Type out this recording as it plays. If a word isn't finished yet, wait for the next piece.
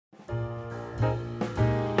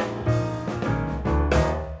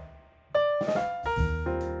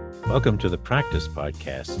Welcome to the Practice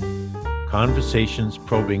Podcast, conversations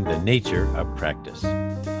probing the nature of practice.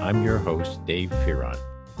 I'm your host, Dave Fearon.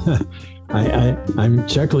 I'm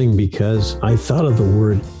chuckling because I thought of the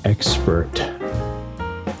word expert.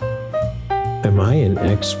 Am I an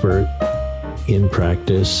expert in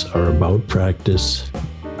practice or about practice?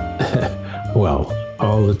 Well,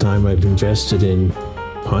 all the time I've invested in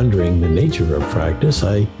pondering the nature of practice,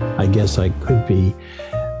 I guess I could be.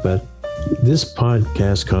 But this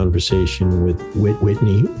podcast conversation with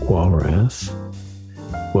Whitney Walrath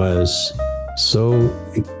was so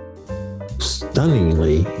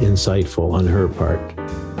stunningly insightful on her part.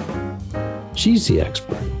 She's the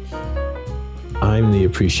expert. I'm the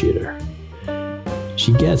appreciator.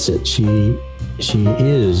 She gets it. She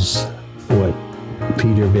is what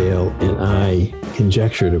Peter Vale and I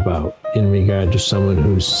conjectured about in regard to someone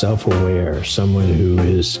who's self-aware, someone who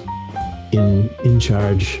is in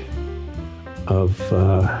charge of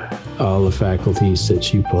all the faculties that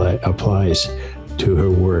she applies to her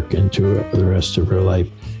work and to the rest of her life,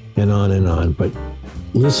 and on and on. But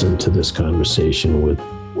listen to this conversation with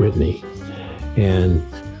Whitney, and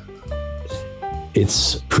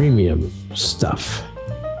it's premium stuff,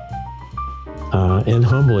 and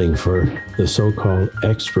humbling for the so-called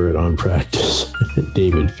expert on practice,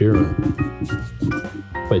 David Fearon.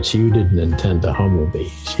 But you didn't intend to humble me.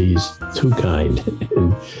 She's too kind.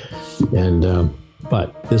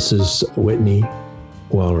 But this is Whitney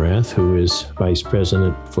Walrath, who is Vice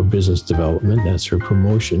President for Business Development. That's her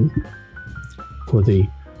promotion for the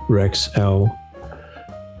Rexel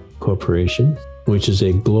Corporation, which is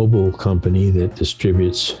a global company that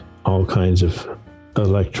distributes all kinds of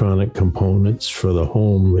electronic components for the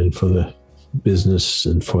home and for the business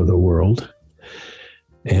and for the world.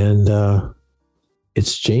 And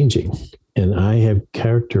it's changing. And I have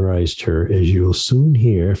characterized her, as you'll soon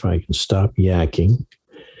hear if I can stop yakking,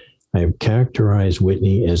 I have characterized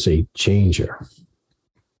Whitney as a changer.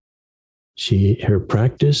 Her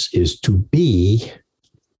practice is to be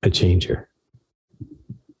a changer.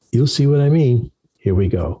 You'll see what I mean. Here we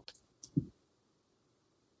go.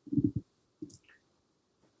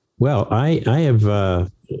 Well, I have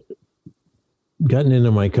gotten into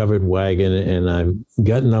my covered wagon, and I've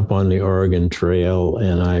gotten up on the Oregon Trail,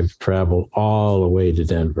 and I've traveled all the way to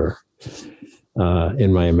Denver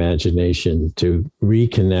in my imagination to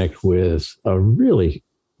reconnect with a really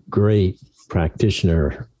great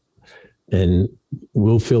practitioner. And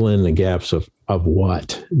we'll fill in the gaps of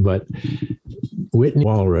what. But Whitney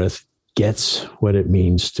Walrath gets what it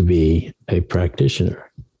means to be a practitioner.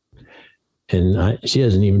 And she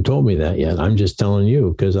hasn't even told me that yet. I'm just telling you,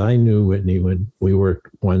 because I knew Whitney when we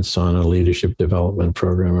worked once on a leadership development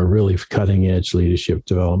program, a really cutting edge leadership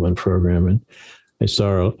development program. And I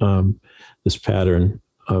saw this pattern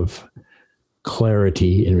of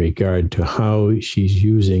clarity in regard to how she's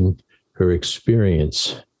using her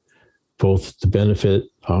experience, both to benefit,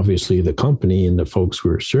 obviously, the company and the folks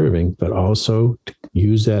we're serving, but also to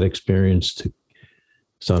use that experience to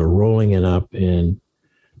sort of rolling it up and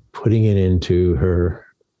putting it into her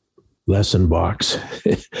lesson box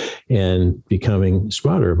and becoming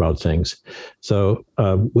smarter about things. So,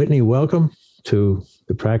 Whitney, welcome to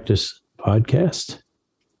the Practice Podcast.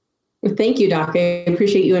 Well, thank you, Doc. I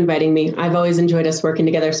appreciate you inviting me. I've always enjoyed us working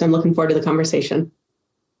together, so I'm looking forward to the conversation.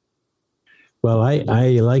 Well,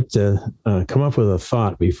 I like to come up with a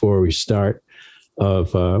thought before we start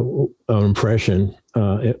of an impression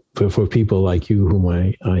for people like you whom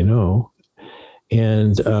I know.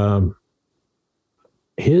 And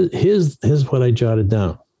here's what I jotted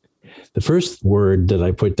down. The first word that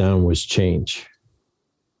I put down was change.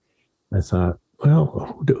 I thought,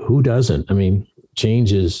 well, who doesn't? I mean,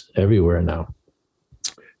 change is everywhere now.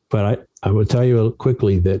 But I will tell you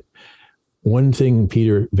quickly that one thing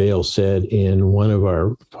Peter Vale said in one of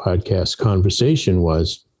our podcast conversation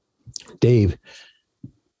was, Dave,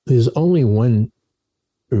 there's only one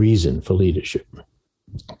reason for leadership: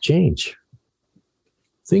 change.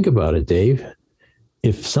 Think about it, Dave.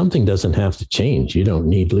 If something doesn't have to change, you don't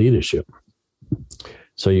need leadership.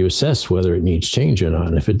 So you assess whether it needs change or not.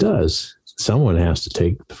 And if it does, someone has to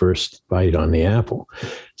take the first bite on the apple.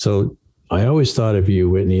 So I always thought of you,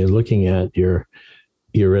 Whitney, looking at your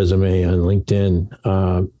resume on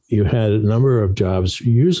LinkedIn. You had a number of jobs,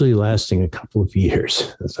 usually lasting a couple of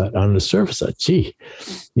years. I thought, on the surface, gee,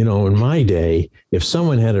 in my day, if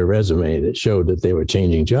someone had a resume that showed that they were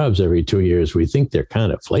changing jobs every 2 years, we think they're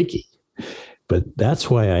kind of flaky. But that's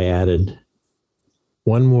why I added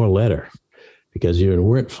one more letter, because you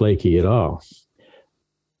weren't flaky at all.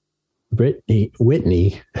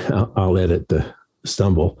 Whitney, I'll edit the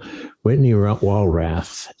stumble. Whitney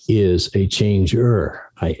Wallrath is a changer.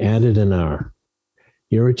 I added an R.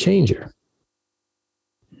 You're a changer.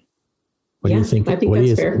 What do you think? I think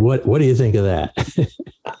that's fair. What do you think of that?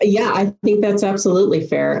 Yeah, I think that's absolutely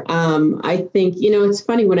fair. I think, it's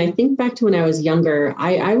funny, when I think back to when I was younger,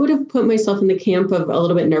 I would have put myself in the camp of a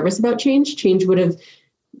little bit nervous about change. Change would have,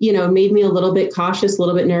 made me a little bit cautious, a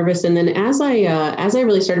little bit nervous. And then as I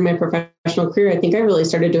really started my professional career, I think I really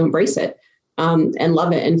started to embrace it and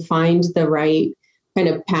love it and find the right kind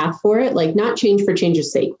of path for it. Like, not change for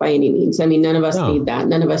change's sake by any means. I mean, none of us need that.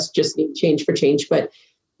 None of us just need change for change, but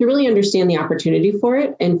to really understand the opportunity for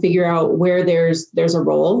it and figure out where there's a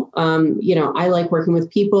role. I like working with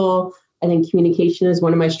people. I think communication is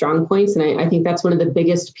one of my strong points. And I think that's one of the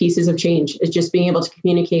biggest pieces of change, is just being able to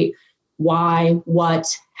communicate why, what,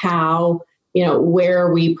 how, where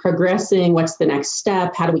are we progressing? What's the next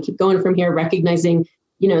step? How do we keep going from here? Recognizing,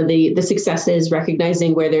 the successes,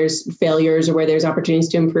 recognizing where there's failures or where there's opportunities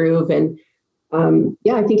to improve. And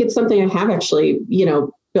I think it's something I have actually,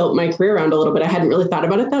 built my career around a little bit. I hadn't really thought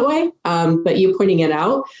about it that way, but you pointing it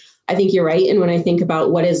out, I think you're right. And when I think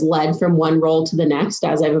about what has led from one role to the next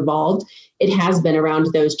as I've evolved, it has been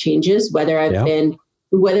around those changes, whether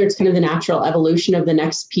it's kind of the natural evolution of the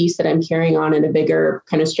next piece that I'm carrying on in a bigger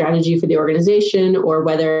kind of strategy for the organization, or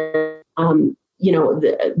whether, I'm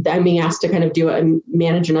being asked to kind of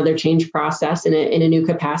manage another change process in a new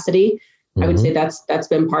capacity. Mm-hmm. I would say that's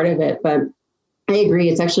been part of it, but I agree.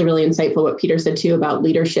 It's actually really insightful what Peter said too about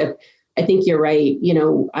leadership. I think you're right.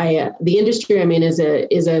 The industry I'm in is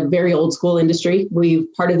a very old school industry.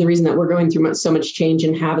 Part of the reason that we're going through so much change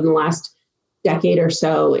and have in the last decade or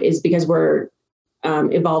so is because we're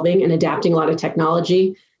evolving and adapting a lot of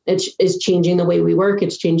technology. It is changing the way we work.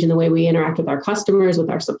 It's changing the way we interact with our customers, with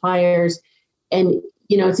our suppliers. And,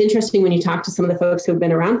 it's interesting when you talk to some of the folks who've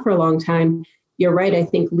been around for a long time. You're right. I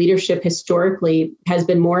think leadership historically has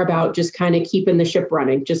been more about just kind of keeping the ship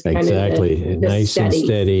running, just kind of the nice and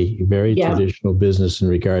steady, very traditional business in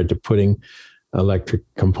regard to putting electric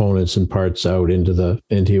components and parts out into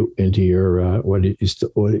your what do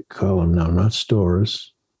you call them now? Not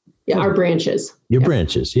stores. Yeah, our branches. Your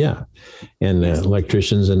branches, yeah. And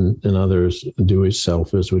electricians and others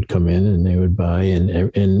do-it-selfers would come in and they would buy,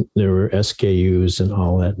 and there were SKUs and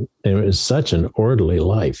all that. And it was such an orderly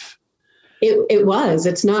life. It was.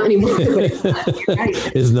 It's not anymore. But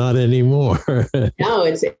it's not anymore. No,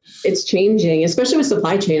 it's changing, especially with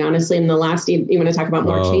supply chain. Honestly, in the last, you want to talk about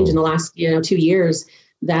more change in the last 2 years,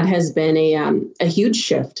 that has been a huge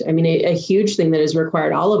shift. I mean, a huge thing that has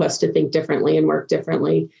required all of us to think differently and work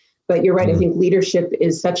differently. But you're right. I think leadership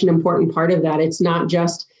is such an important part of that. It's not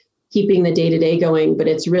just keeping the day-to-day going, but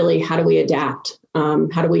it's really, how do we adapt?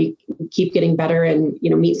 How do we keep getting better and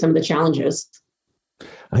meet some of the challenges?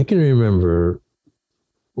 I can remember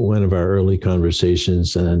one of our early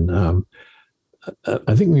conversations, and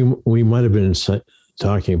I think we might have been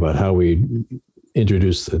talking about how we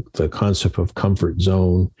introduced the concept of comfort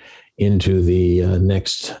zone into the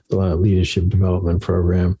next leadership development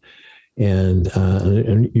program.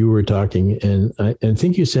 And you were talking, and I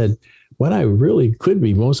think you said, what I really could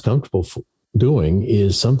be most comfortable doing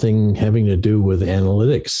is something having to do with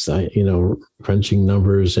analytics, crunching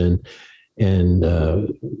numbers and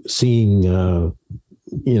seeing,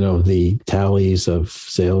 the tallies of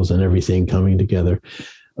sales and everything coming together.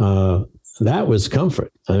 That was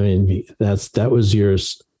comfort. I mean, that was your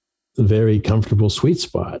very comfortable sweet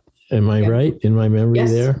spot. Am I right in my memory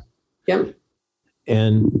there? Yep.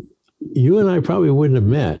 And you and I probably wouldn't have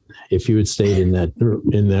met if you had stayed in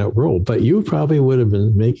that role, but you probably would have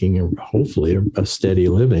been making hopefully a steady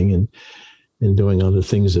living and doing other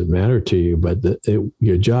things that matter to you. But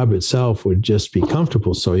your job itself would just be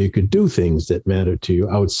comfortable, so you could do things that matter to you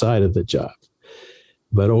outside of the job.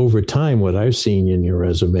 But over time, what I've seen in your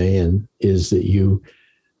resume is that you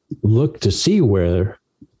look to see where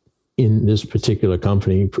in this particular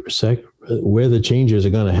company where the changes are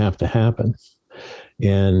going to have to happen.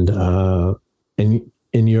 And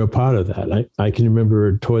you're a part of that. I can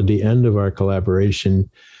remember toward the end of our collaboration,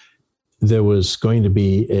 there was going to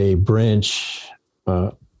be a branch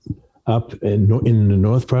up in the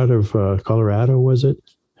north part of Colorado, was it?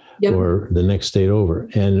 Yep. Or the next state over.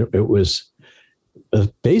 And it was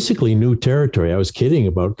basically new territory. I was kidding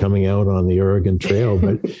about coming out on the Oregon Trail,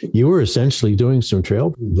 but you were essentially doing some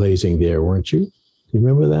trailblazing there, weren't you? You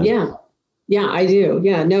remember that? Yeah, I do.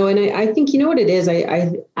 Yeah, no. And I think, what it is,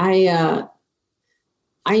 I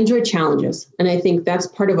enjoy challenges. And I think that's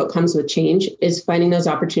part of what comes with change, is finding those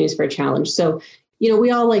opportunities for a challenge. So,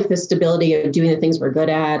 we all like the stability of doing the things we're good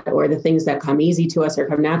at, or the things that come easy to us or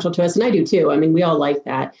come natural to us. And I do too. I mean, we all like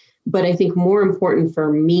that. But I think more important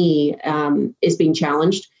for me is being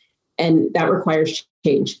challenged. And that requires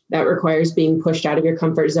change. That requires being pushed out of your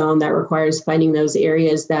comfort zone. That requires finding those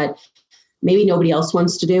areas that maybe nobody else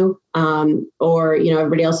wants to do, or,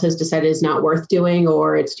 everybody else has decided is not worth doing,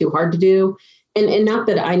 or it's too hard to do. And not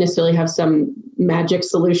that I necessarily have some magic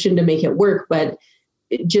solution to make it work, but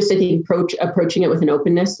just, I think, approaching it with an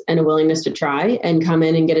openness and a willingness to try and come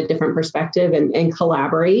in and get a different perspective and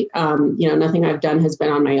collaborate. Nothing I've done has been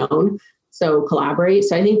on my own. So collaborate.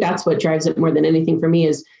 So I think that's what drives it more than anything for me,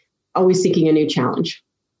 is always seeking a new challenge.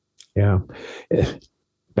 Yeah.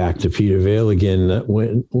 Back to Peter Vail again.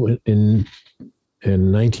 When in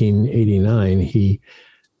 1989,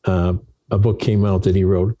 a book came out that he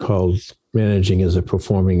wrote called Managing as a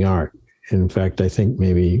Performing Art. In fact, I think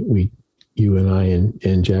maybe you and I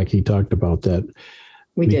and Jackie talked about that.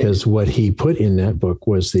 Because what he put in that book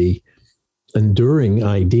was the enduring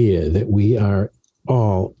idea that we are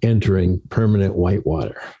all entering permanent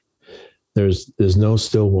whitewater. There's no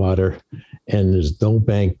still water, and there's no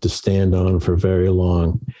bank to stand on for very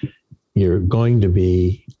long. You're going to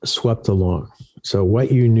be swept along. So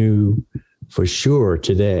what you knew for sure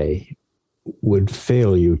today would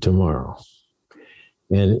fail you tomorrow.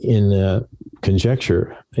 And in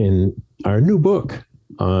conjecture, in our new book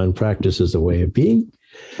on Practice as a Way of Being,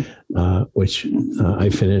 which I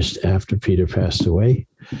finished after Peter passed away,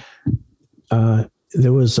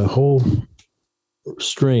 there was a whole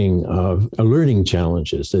string of learning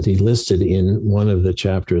challenges that he listed in one of the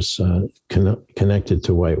chapters connected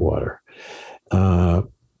to whitewater.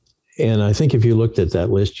 And I think if you looked at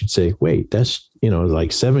that list, you'd say, wait, that's,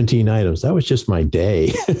 like 17 items. That was just my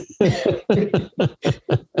day.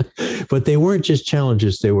 But they weren't just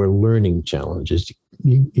challenges. They were learning challenges.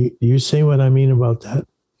 You say what I mean about that?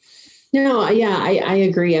 No, yeah, I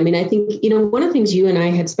agree. I mean, I think, one of the things you and I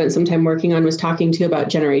had spent some time working on was talking to about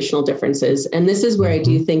generational differences. And this is where I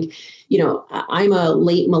do think, I'm a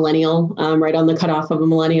late millennial, right on the cutoff of a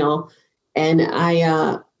millennial. And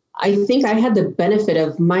I think I had the benefit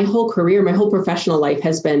of my whole career, my whole professional life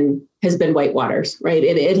has been whitewaters, right?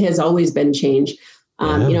 It has always been change.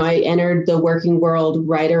 I entered the working world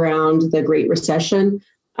right around the Great Recession.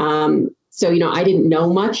 So, I didn't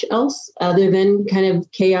know much else other than kind of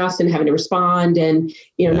chaos and having to respond and,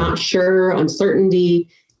 not sure, uncertainty.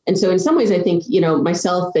 And so in some ways, I think,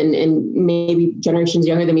 myself and maybe generations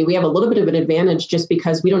younger than me, we have a little bit of an advantage just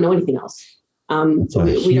because we don't know anything else. That's a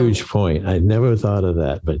huge point. I never thought of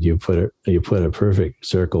that, but you put a perfect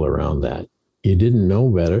circle around that. You didn't know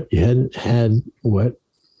better. You hadn't had what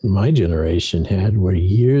my generation had, were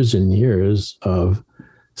years and years of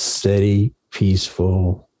steady,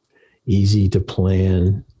 peaceful, easy to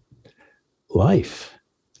plan life.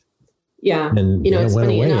 Yeah. And it's went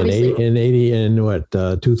funny. away in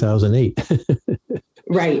 2008.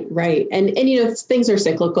 Right. And things are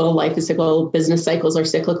cyclical. Life is cyclical. Business cycles are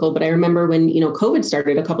cyclical. But I remember when, COVID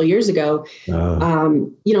started a couple of years ago,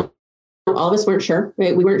 all of us weren't sure,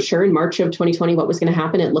 right? We weren't sure in March of 2020 what was going to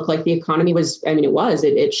happen. It looked like the economy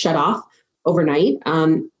it shut off overnight.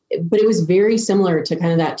 But it was very similar to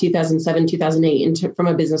kind of that 2007, 2008 from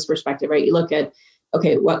a business perspective, right? You look at,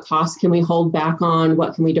 okay, what costs can we hold back on?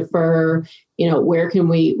 What can we defer? Where can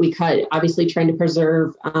we cut? Obviously trying to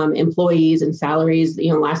preserve employees and salaries.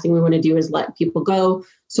 Last thing we want to do is let people go.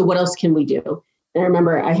 So what else can we do? And I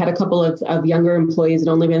remember I had a couple of younger employees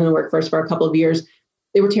that only been in the workforce for a couple of years.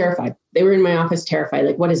 They were terrified. They were in my office terrified.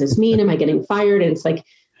 Like, what does this mean? Am I getting fired? And it's like,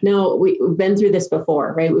 no, we've been through this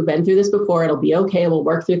before, right? We've been through this before. It'll be okay. We'll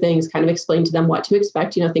work through things, kind of explain to them what to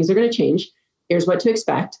expect. Things are going to change. Here's what to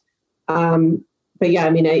expect. But yeah, I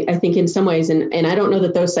mean, I think in some ways, and I don't know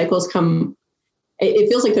that those cycles come, it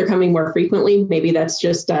feels like they're coming more frequently. Maybe that's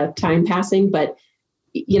just time passing, but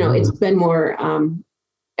it's been more,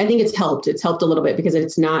 I think it's helped. It's helped a little bit because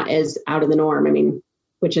it's not as out of the norm. I mean,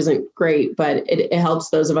 which isn't great, but it helps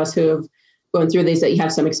those of us who have gone through these, that you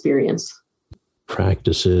have some experience.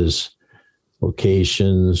 Practices,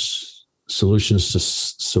 locations, solutions to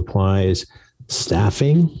supplies,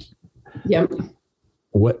 staffing. Yep.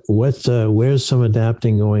 Where's some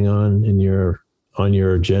adapting going on on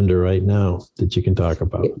your agenda right now that you can talk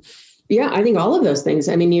about? Yeah, I think all of those things.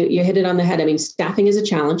 I mean, you hit it on the head. I mean, staffing is a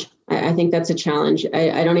challenge. I think that's a challenge.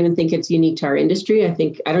 I don't even think it's unique to our industry. I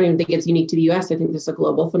don't even think it's unique to the U.S. I think this is a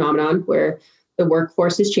global phenomenon where the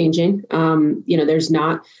workforce is changing. There's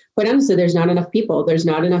not enough people. There's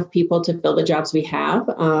not enough people to fill the jobs we have.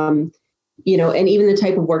 And even the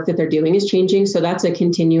type of work that they're doing is changing. So that's a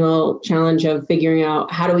continual challenge of figuring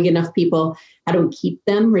out, how do we get enough people? How do we keep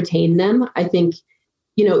them, retain them? I think,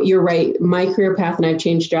 you're right. My career path, and I've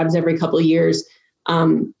changed jobs every couple of years,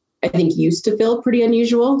 I think used to feel pretty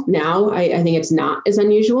unusual. Now I think it's not as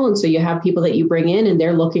unusual. And so you have people that you bring in and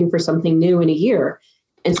they're looking for something new in a year.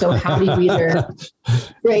 And so how do you either,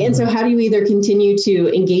 right? And so how do you either continue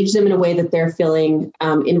to engage them in a way that they're feeling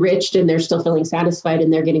enriched and they're still feeling satisfied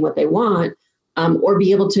and they're getting what they want, or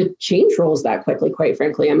be able to change roles that quickly, quite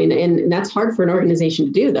frankly. I mean, and that's hard for an organization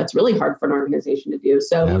to do. That's really hard for an organization to do.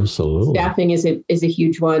 So absolutely, staffing is a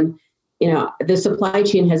huge one. The supply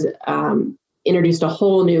chain has introduced a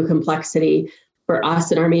whole new complexity for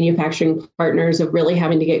us and our manufacturing partners of really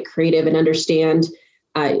having to get creative and understand,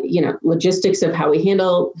 logistics of how we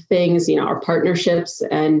handle things, our partnerships,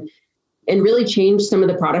 and really change some of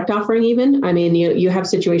the product offering even. I mean, you have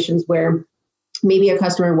situations where maybe a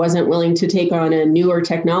customer wasn't willing to take on a newer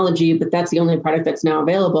technology, but that's the only product that's now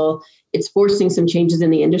available. It's forcing some changes in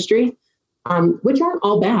the industry, which aren't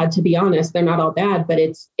all bad, to be honest. They're not all bad, but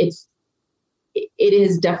it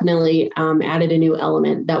is definitely added a new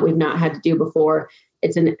element that we've not had to do before.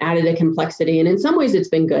 It's added a complexity. And in some ways it's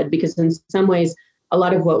been good, because in some ways, a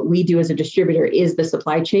lot of what we do as a distributor is the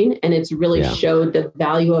supply chain. And it's really showed the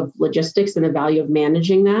value of logistics and the value of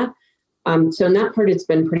managing that. So in that part, it's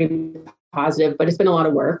been pretty positive, but it's been a lot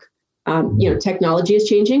of work. Technology is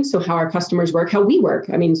changing. So how our customers work, how we work.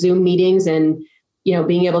 I mean, Zoom meetings and,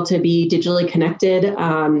 being able to be digitally connected.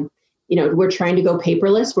 We're trying to go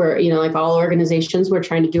paperless. We're, like all organizations, we're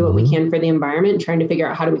trying to do what we can for the environment and trying to figure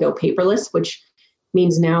out how do we go paperless, which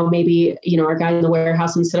means now maybe, our guy in the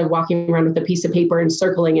warehouse, instead of walking around with a piece of paper and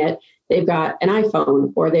circling it, they've got an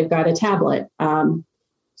iPhone or they've got a tablet.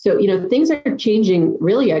 So, things are changing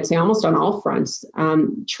really, I'd say almost on all fronts.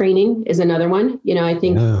 Training is another one. I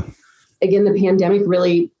think, again, the pandemic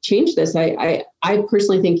really changed this. I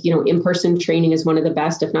personally think, in-person training is one of the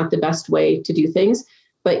best, if not the best way to do things.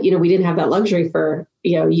 But, we didn't have that luxury for,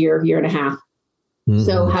 a year and a half. Mm-hmm.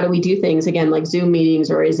 So how do we do things again, like Zoom meetings,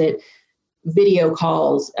 or is it video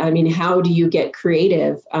calls? I mean, how do you get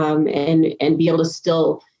creative and be able to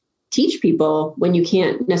still teach people when you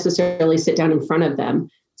can't necessarily sit down in front of them?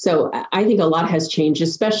 So I think a lot has changed,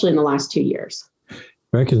 especially in the last 2 years.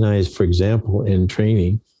 Recognize, for example, in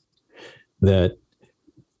training that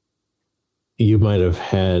you might have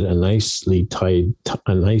had a nice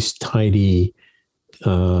tidy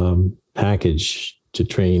package to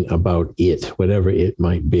train about it, whatever it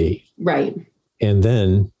might be. Right. And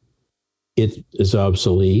then it is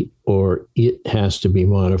obsolete or it has to be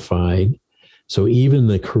modified. So even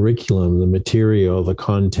the curriculum, the material, the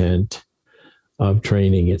content of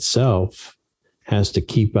training itself has to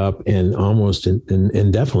keep up and almost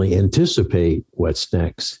and definitely anticipate what's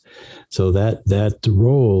next. So that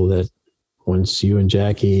role that once you and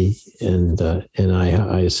Jackie and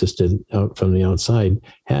I assisted out from the outside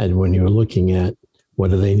had, when you were looking at what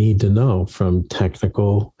do they need to know from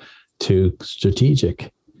technical to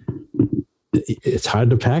strategic. It's hard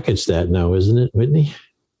to package that now, isn't it, Whitney?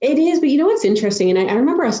 It is, but what's interesting, and I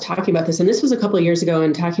remember us talking about this, and this was a couple of years ago,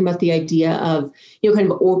 and talking about the idea of,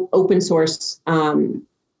 kind of open source,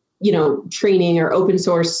 training or open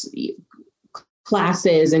source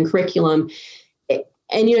classes and curriculum.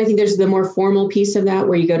 And, I think there's the more formal piece of that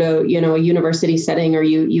where you go to, a university setting, or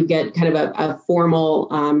you get kind of a formal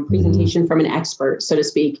presentation from an expert, so to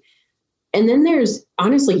speak. And then there's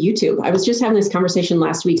honestly YouTube. I was just having this conversation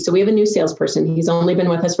last week. So we have a new salesperson. He's only been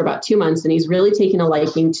with us for about 2 months, and he's really taken a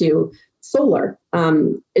liking to solar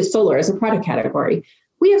as a product category.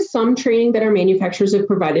 We have some training that our manufacturers have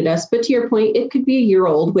provided us, but to your point, it could be a year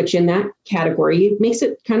old, which in that category makes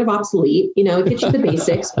it kind of obsolete. It gets you the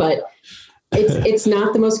basics, but it's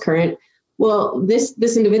not the most current. Well,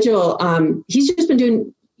 this individual, he's just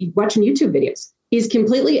been watching YouTube videos. He's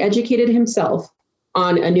completely educated himself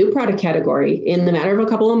on a new product category in the matter of a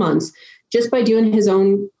couple of months, just by doing his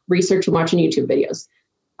own research and watching YouTube videos.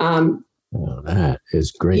 That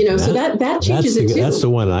is great. So that changes it too. That's the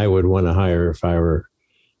one I would want to hire if I were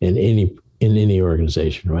in any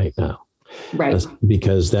organization right now. Right.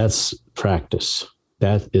 Because that's practice.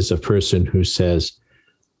 That is a person who says,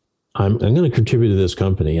 I'm going to contribute to this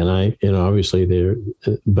company. And obviously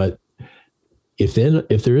but if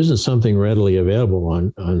there isn't something readily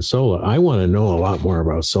available on solar, I want to know a lot more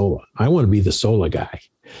about solar. I want to be the solar guy.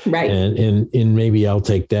 Right. And maybe I'll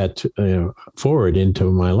take that forward into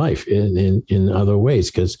my life in other ways.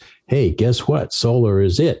 Because, hey, guess what? Solar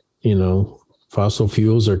is it. Fossil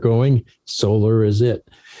fuels are going, solar is it.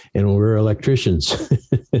 And we're electricians.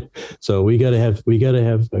 So we got to have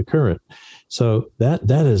a current. So that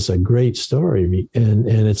is a great story. And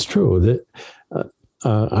it's true that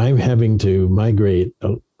I'm having to migrate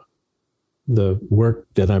the work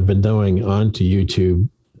that I've been doing onto YouTube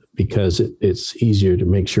because it's easier to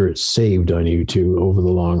make sure it's saved on YouTube over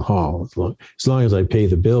the long haul. As long as I pay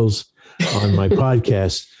the bills on my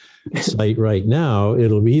podcast site right now,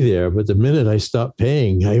 it'll be there. But the minute I stop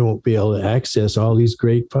paying, I won't be able to access all these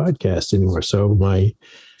great podcasts anymore. So my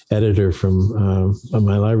editor from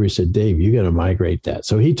my library said, Dave, you got to migrate that.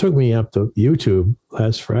 So he took me up to YouTube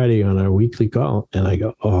last Friday on our weekly call. And I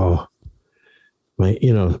go, oh,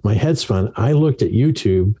 my head spun. I looked at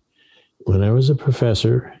YouTube when I was a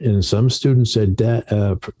professor, and some students said,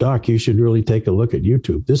 Doc, you should really take a look at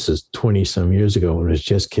YouTube. This is 20 some years ago when it was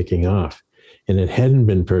just kicking off, and it hadn't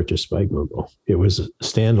been purchased by Google. It was a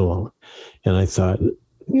standalone. And I thought,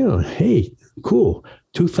 hey, cool,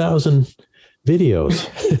 2,000 videos.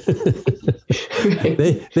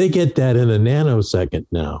 they get that in a nanosecond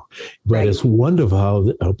now. But right. It's wonderful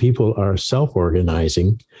how people are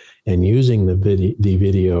self-organizing and using the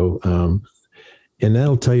video. And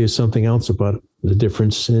that'll tell you something else about the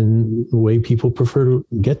difference in the way people prefer to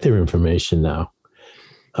get their information now.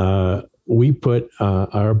 We put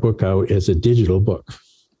our book out as a digital book,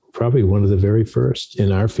 probably one of the very first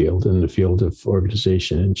in our field, in the field of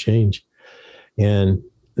organization and change. And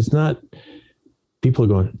it's not people are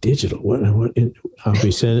going, digital, what?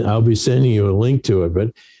 I'll be sending you a link to it.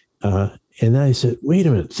 But and I said, wait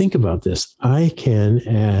a minute, think about this. I can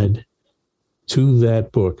add to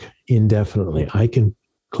that book indefinitely. I can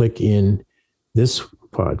click in this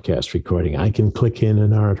podcast recording. I can click in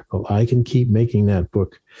an article. I can keep making that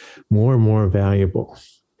book more and more valuable.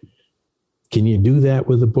 Can you do that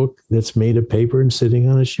with a book that's made of paper and sitting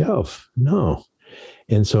on a shelf? No.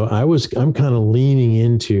 And so I'm kind of leaning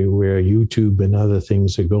into where YouTube and other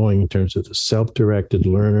things are going in terms of the self-directed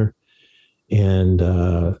learner. And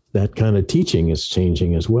that kind of teaching is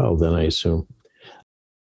changing as well, then I assume.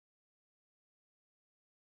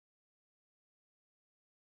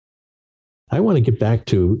 I want to get back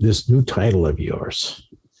to this new title of yours.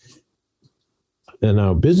 And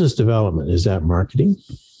now business development, is that marketing?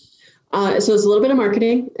 So it's a little bit of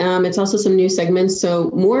marketing. It's also some new segments.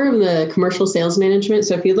 So more of the commercial sales management.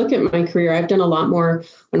 So if you look at my career, I've done a lot more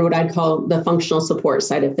on what I'd call the functional support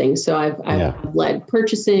side of things. So I've led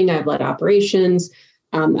purchasing, I've led operations.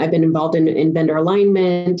 I've been involved in vendor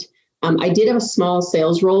alignment. I did have a small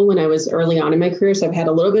sales role when I was early on in my career. So I've had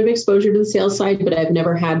a little bit of exposure to the sales side, but I've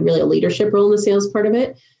never had really a leadership role in the sales part of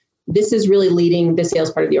it. This is really leading the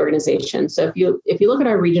sales part of the organization. So if you look at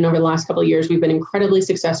our region over the last couple of years, we've been incredibly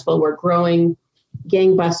successful. We're growing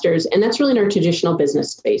gangbusters, and that's really in our traditional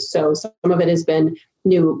business space. So some of it has been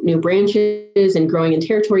new branches and growing in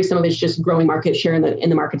territory. Some of it's just growing market share in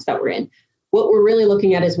the markets that we're in. What we're really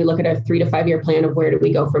looking at as we look at our 3 to 5 year plan of where do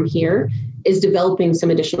we go from here is developing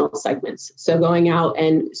some additional segments. So going out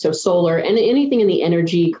and so solar and anything in the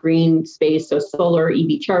energy green space. So solar,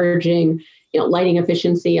 EV charging, lighting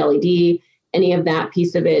efficiency, LED, any of that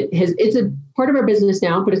piece of it it's a part of our business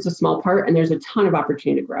now, but it's a small part and there's a ton of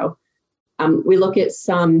opportunity to grow. We look at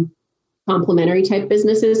some complementary type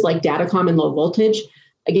businesses like Datacom and low voltage.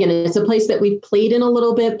 Again, it's a place that we've played in a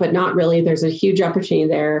little bit, but not really. There's a huge opportunity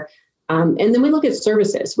there. And then we look at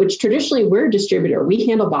services, which traditionally we're a distributor. We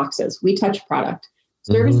handle boxes. We touch product.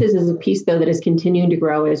 Services is a piece, though, that is continuing to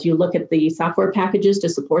grow as you look at the software packages to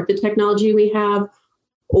support the technology we have,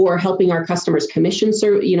 or helping our customers commission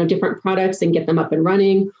different products and get them up and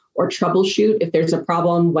running, or troubleshoot if there's a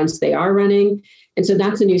problem once they are running. And so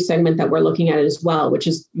that's a new segment that we're looking at as well, which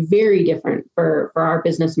is very different for our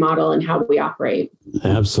business model and how we operate.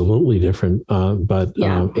 Absolutely different. But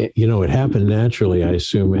it happened naturally, I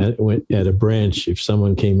assume, at a branch. If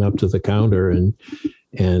someone came up to the counter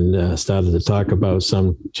and started to talk about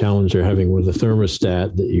some challenge they're having with the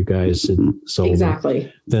thermostat that you guys had sold,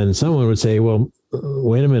 exactly, then someone would say, well,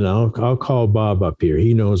 wait a minute, I'll call Bob up here.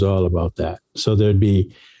 He knows all about that. So there'd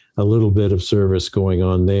be a little bit of service going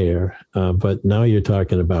on there. But now you're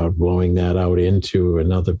talking about blowing that out into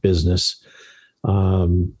another business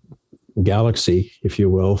galaxy, if you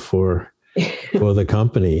will, for the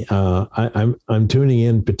company. I'm tuning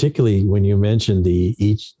in, particularly when you mentioned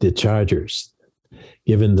the chargers,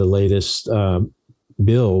 given the latest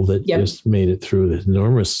bill that just made it through, the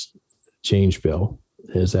enormous change bill.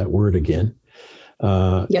 There's that word again.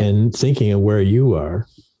 And thinking of where you are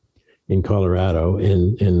in Colorado,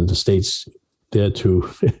 in the states thereto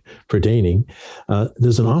pertaining,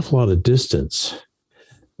 there's an awful lot of distance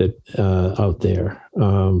that out there.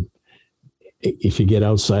 If you get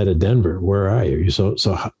outside of Denver, where are you? So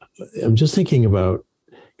I'm just thinking about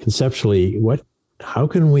conceptually, how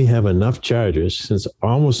can we have enough chargers, since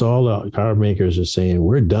almost all the car makers are saying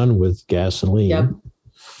we're done with gasoline,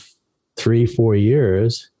 3-4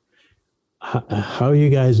 years. how are you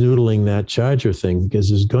guys noodling that charger thing? Because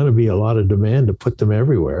there's going to be a lot of demand to put them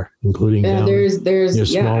everywhere, including down your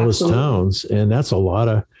smallest towns, and that's a lot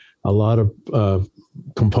of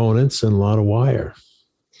components and a lot of wire.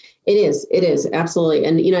 It is absolutely.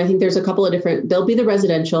 And, I think there's a couple of different, there'll be the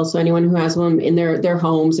residential. So anyone who has them in their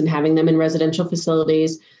homes and having them in residential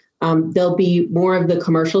facilities, there'll be more of the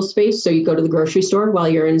commercial space. So you go to the grocery store while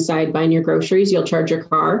you're inside buying your groceries, you'll charge your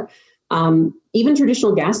car. Even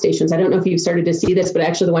traditional gas stations. I don't know if you've started to see this, but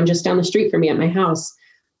actually the one just down the street from me at my house,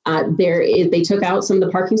 they took out some of the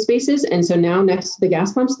parking spaces. And so now next to the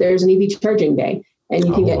gas pumps, there's an EV charging bay, and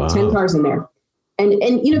you can get 10 cars in there. And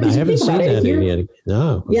because you think about it,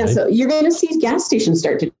 right? So you're going to see gas stations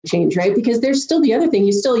start to change, right? Because there's still the other thing.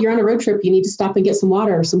 You're on a road trip. You need to stop and get some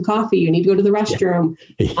water or some coffee. You need to go to the restroom.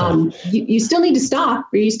 You still need to stop,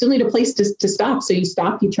 or you still need a place to stop. So you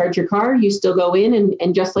stop, you charge your car, you still go in,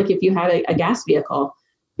 and just like if you had a gas vehicle,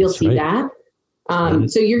 you'll see that.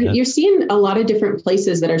 So you're seeing a lot of different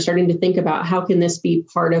places that are starting to think about, how can this be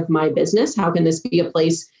part of my business? How can this be a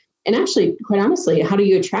place? And actually, quite honestly, how do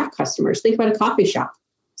you attract customers? Think about a coffee shop,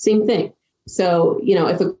 same thing. So,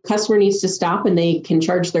 if a customer needs to stop and they can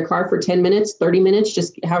charge their car for 10 minutes, 30 minutes,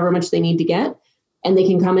 just however much they need to get, and they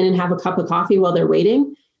can come in and have a cup of coffee while they're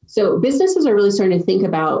waiting. So businesses are really starting to think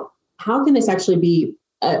about, how can this actually be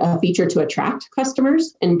a feature to attract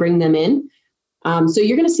customers and bring them in? So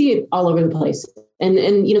you're going to see it all over the place. And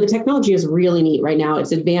the technology is really neat right now.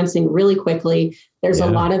 It's advancing really quickly. There's a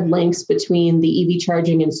lot of links between the EV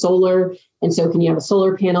charging and solar. And so can you have a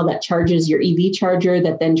solar panel that charges your EV charger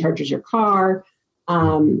that then charges your car?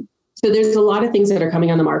 So there's a lot of things that are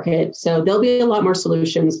coming on the market. So there'll be a lot more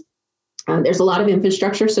solutions. There's a lot of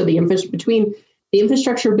infrastructure. So between the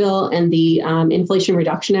infrastructure bill and the Inflation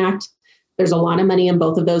Reduction Act, there's a lot of money in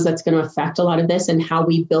both of those that's going to affect a lot of this and how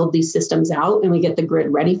we build these systems out and we get the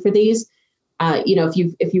grid ready for these.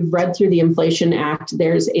 If you've read through the Inflation Act,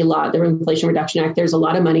 the Inflation Reduction Act, there's a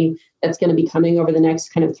lot of money that's going to be coming over the next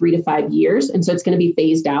kind of 3 to 5 years. And so it's going to be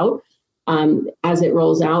phased out as it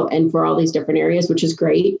rolls out and for all these different areas, which is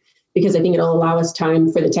great because I think it'll allow us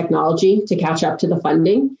time for the technology to catch up to the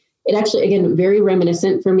funding. It actually, again, very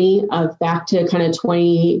reminiscent for me of back to kind of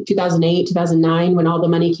 2008, 2009, when all the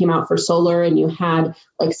money came out for solar and you had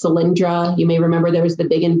like Solyndra. You may remember there was the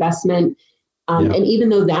big investment. And even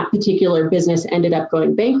though that particular business ended up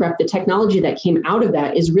going bankrupt, the technology that came out of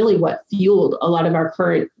that is really what fueled a lot of our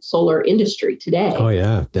current solar industry today. Oh,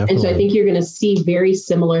 yeah, definitely. And so I think you're going to see very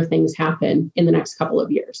similar things happen in the next couple of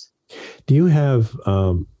years. Do you have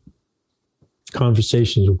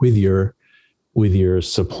conversations with your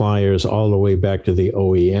suppliers all the way back to the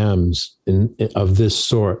OEMs of this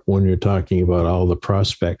sort when you're talking about all the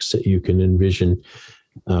prospects that you can envision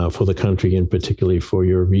for the country and particularly for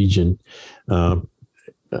your region?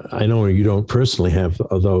 I know you don't personally have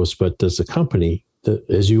those, but does the company,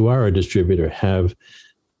 as you are a distributor, have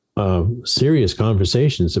serious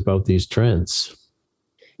conversations about these trends?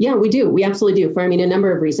 Yeah, we do. We absolutely do for, a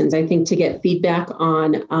number of reasons. I think to get feedback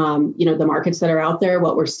on, the markets that are out there,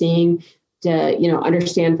 what we're seeing, to,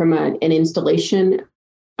 understand from an installation,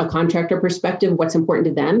 a contractor perspective, what's important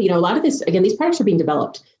to them. A lot of this, again, these products are being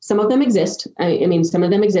developed. Some of them exist. Some of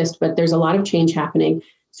them exist, but there's a lot of change happening.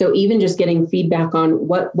 So even just getting feedback on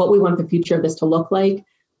what we want the future of this to look like.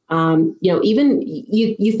 Even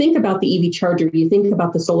you think about the EV charger, you think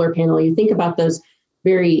about the solar panel, you think about those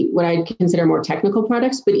what I'd consider more technical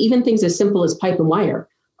products, but even things as simple as pipe and wire.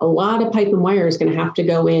 A lot of pipe and wire is going to have to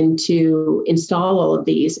go in to install all of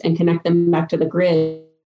these and connect them back to the grid.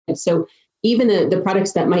 And so even the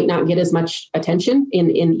products that might not get as much attention in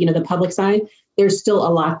the public side, there's still a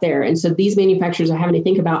lot there. And so these manufacturers are having to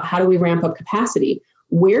think about, how do we ramp up capacity?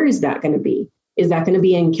 Where is that going to be? Is that going to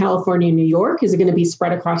be in California, New York? Is it going to be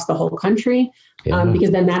spread across the whole country? Because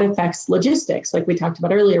then that affects logistics, like we talked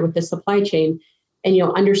about earlier with the supply chain. And,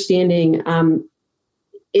 understanding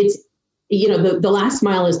it's, the last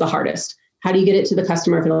mile is the hardest. How do you get it to the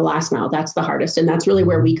customer for the last mile? That's the hardest. And that's really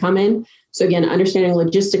where we come in. So again, understanding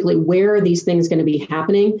logistically, where are these things going to be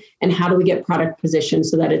happening and how do we get product positioned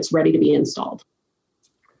so that it's ready to be installed?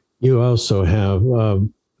 You also have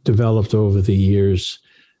developed over the years,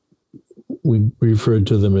 we referred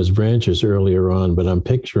to them as branches earlier on, but I'm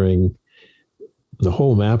picturing the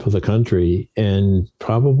whole map of the country and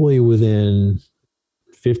probably within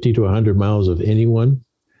 50 to 100 miles of anyone,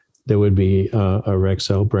 there would be a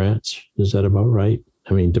Rexel branch. Is that about right?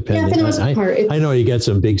 Depending. Yeah, I know you got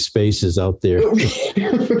some big spaces out there.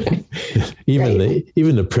 Right.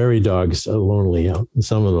 Even the prairie dogs are lonely out in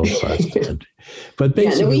some of those parts of the country. But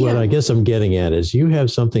basically, I guess I'm getting at is you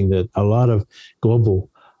have something that a lot of global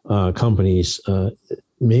companies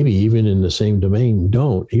maybe even in the same domain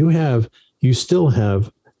don't. You still have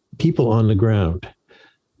people on the ground,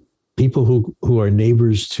 people who are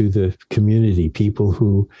neighbors to the community, people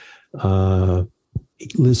who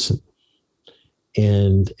listen,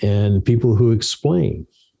 and people who explain,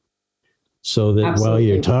 so that Absolutely. while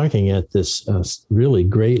you're talking at this really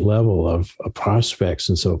great level of prospects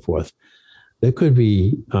and so forth, there could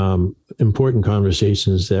be important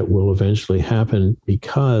conversations that will eventually happen,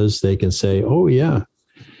 because they can say, oh yeah,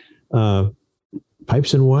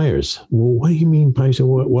 pipes and wires. Well, what do you mean pipes and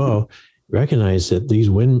wires? Well, recognize that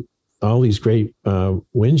all these great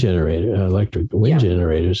electric wind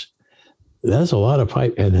generators, that's a lot of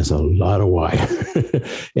pipe and there's a lot of wire.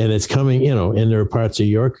 And it's coming, and there are parts of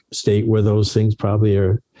York State where those things probably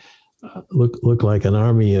are look like an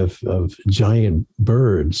army of giant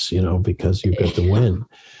birds, because you've got the wind.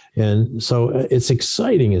 And so it's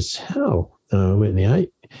exciting as hell, Whitney.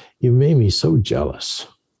 You made me so jealous.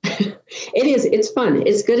 It is. It's fun.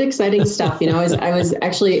 It's good, exciting stuff. I was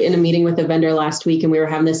actually in a meeting with a vendor last week, and we were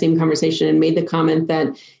having the same conversation and made the comment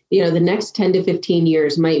that, the next 10 to 15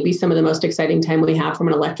 years might be some of the most exciting time we have from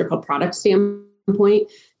an electrical product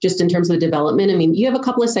standpoint, just in terms of the development. I mean, you have a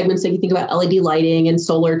couple of segments that you think about LED lighting and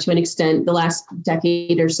solar to an extent. The last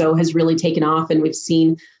decade or so has really taken off, and we've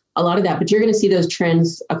seen a lot of that, but you're going to see those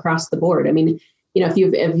trends across the board. I mean, if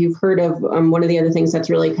you've heard of one of the other things that's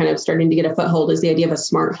really kind of starting to get a foothold is the idea of a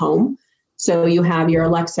smart home. So you have your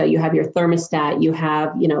Alexa, you have your thermostat, you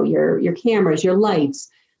have, your cameras, your lights.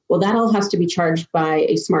 Well, that all has to be charged by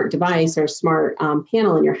a smart device or a smart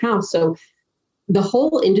panel in your house. So the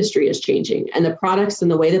whole industry is changing, and the products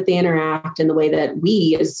and the way that they interact and the way that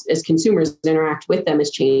we as consumers interact with them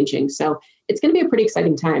is changing. So it's going to be a pretty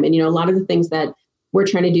exciting time. And, a lot of the things that we're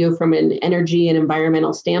trying to do from an energy and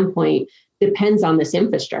environmental standpoint depends on this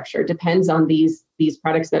infrastructure, depends on these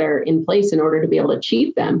products that are in place in order to be able to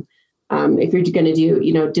achieve them. If you're going to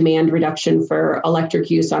do, demand reduction for electric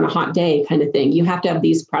use on a hot day kind of thing, you have to have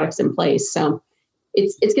these products in place. So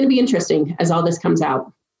it's going to be interesting as all this comes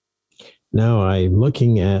out. Now I'm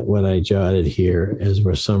looking at what I jotted here as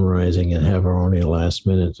we're summarizing and have our only last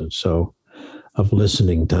minute or so of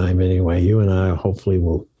listening time. Anyway, you and I hopefully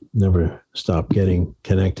will never stop getting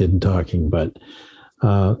connected and talking, but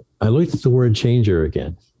I looked at the word changer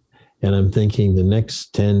again, and I'm thinking the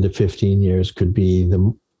next 10 to 15 years could be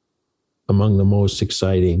among the most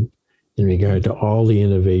exciting in regard to all the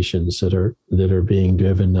innovations that are being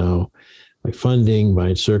driven now by funding,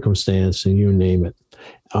 by circumstance, and you name it.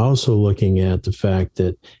 Also looking at the fact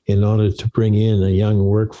that in order to bring in a young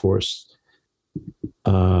workforce,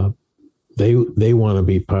 they want to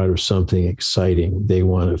be part of something exciting. They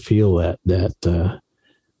want to feel that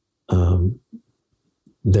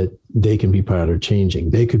they can be part of changing.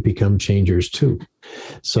 They could become changers too.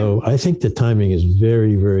 So I think the timing is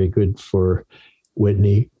very, very good for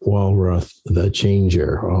Whitney Walroth, the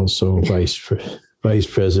changer, also vice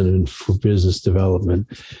president for business development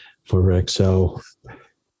for Rexel.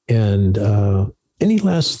 And any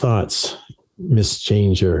last thoughts, Miss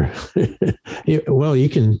Changer? Well, you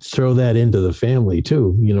can throw that into the family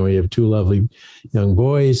too. You have two lovely young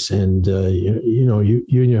boys, and you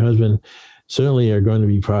and your husband certainly are going to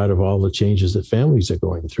be proud of all the changes that families are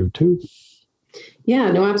going through too.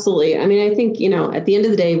 Yeah, no, absolutely. I mean, I think, at the end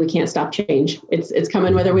of the day, we can't stop change. It's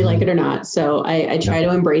coming whether we like it or not. So I try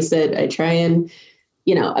to embrace it. I try and,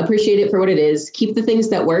 appreciate it for what it is. Keep the things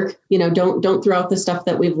that work, don't throw out the stuff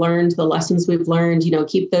that we've learned, the lessons we've learned,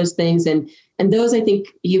 keep those things. And those, I think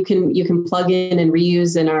you can plug in and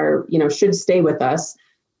reuse and are, should stay with us.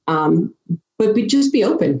 But just be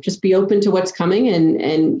open to what's coming.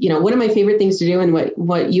 And one of my favorite things to do, and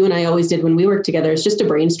what you and I always did when we worked together, is just to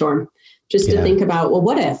brainstorm, to think about, well,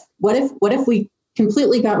 what if we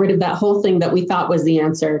completely got rid of that whole thing that we thought was the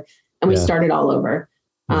answer and we started all over.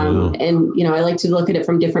 And, I like to look at it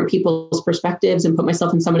from different people's perspectives and put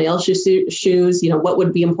myself in somebody else's shoes, what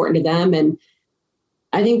would be important to them. And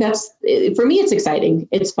I think for me, it's exciting.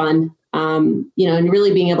 It's fun, and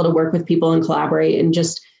really being able to work with people and collaborate and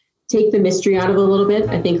just take the mystery out of it a little bit.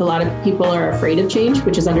 I think a lot of people are afraid of change,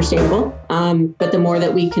 which is understandable. But the more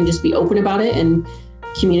that we can just be open about it and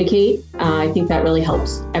communicate, I think that really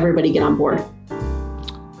helps everybody get on board.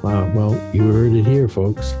 Wow. Well, you heard it here,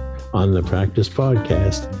 folks, on the Practice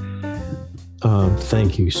Podcast.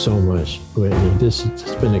 Thank you so much, Whitney. This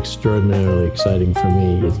has been extraordinarily exciting for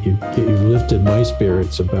me. You've lifted my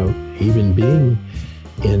spirits about even being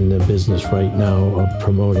in the business right now of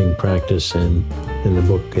promoting practice and in the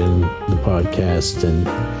book and the podcast, and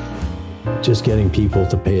just getting people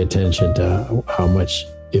to pay attention to how much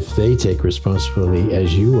if they take responsibility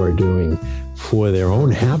as you are doing for their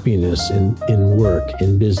own happiness in work,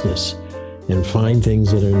 in business, and find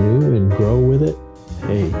things that are new and grow with it,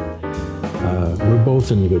 hey, we're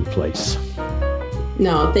both in a good place.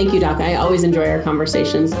 No, thank you, Doc. I always enjoy our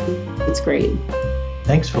conversations. It's great.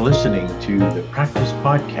 Thanks for listening to the Practice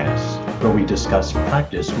Podcast, where we discuss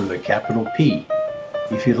practice with a capital P.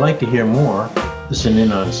 If you'd like to hear more, listen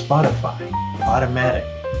in on Spotify, Automatic,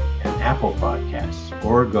 and Apple Podcasts,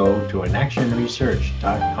 or go to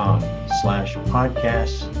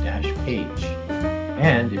inactionresearch.com/podcast-page.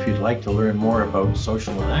 And if you'd like to learn more about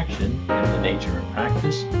social inaction and the nature of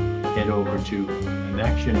practice, head over to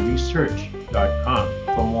inactionresearch.com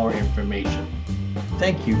for more information.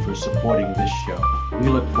 Thank you for supporting this show. We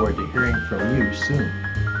look forward to hearing from you soon.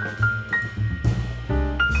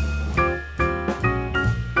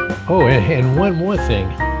 Oh, and one more thing.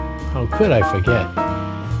 How could I forget?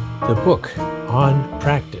 The book on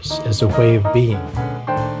practice as a way of being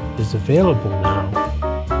is available now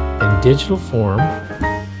in digital form,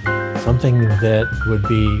 something that would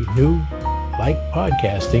be new, like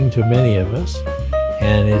podcasting to many of us.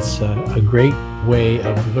 And it's a great way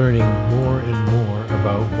of learning more and more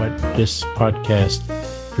about what this podcast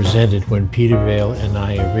presented when Peter Vale and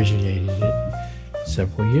I originated it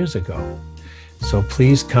several years ago. So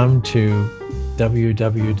please come to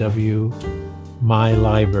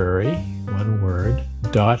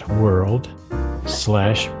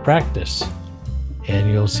www.mylibrary.world/practice,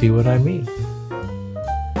 and you'll see what I mean.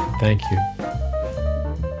 Thank you.